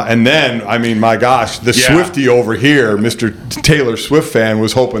 And then, I mean, my gosh, the Swiftie over here, Mr. Taylor Swift fan,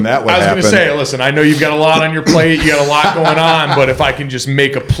 was hoping that would happen. I was going to say, listen, I know you've got a lot on your plate. You got a lot going on. But if I can just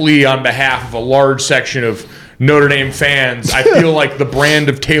make a plea on behalf of a large section of Notre Dame fans, I feel like the brand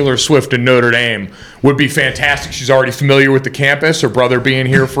of Taylor Swift in Notre Dame would be fantastic. She's already familiar with the campus, her brother being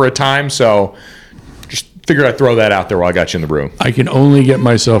here for a time, so just figured I'd throw that out there while I got you in the room. I can only get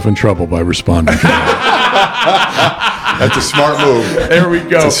myself in trouble by responding to that. That's a smart move. There we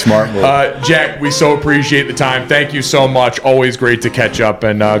go. That's a smart move. Jack, we so appreciate the time. Thank you so much. Always great to catch up,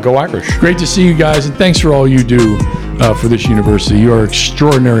 and go Irish. Great to see you guys, and thanks for all you do for this university. You are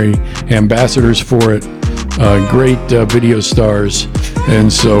extraordinary ambassadors for it. Great video stars,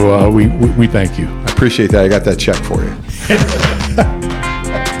 and so we thank you. I appreciate that. I got that check for you.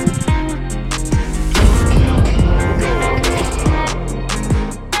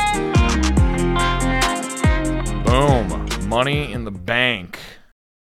 Boom. Money in the bank.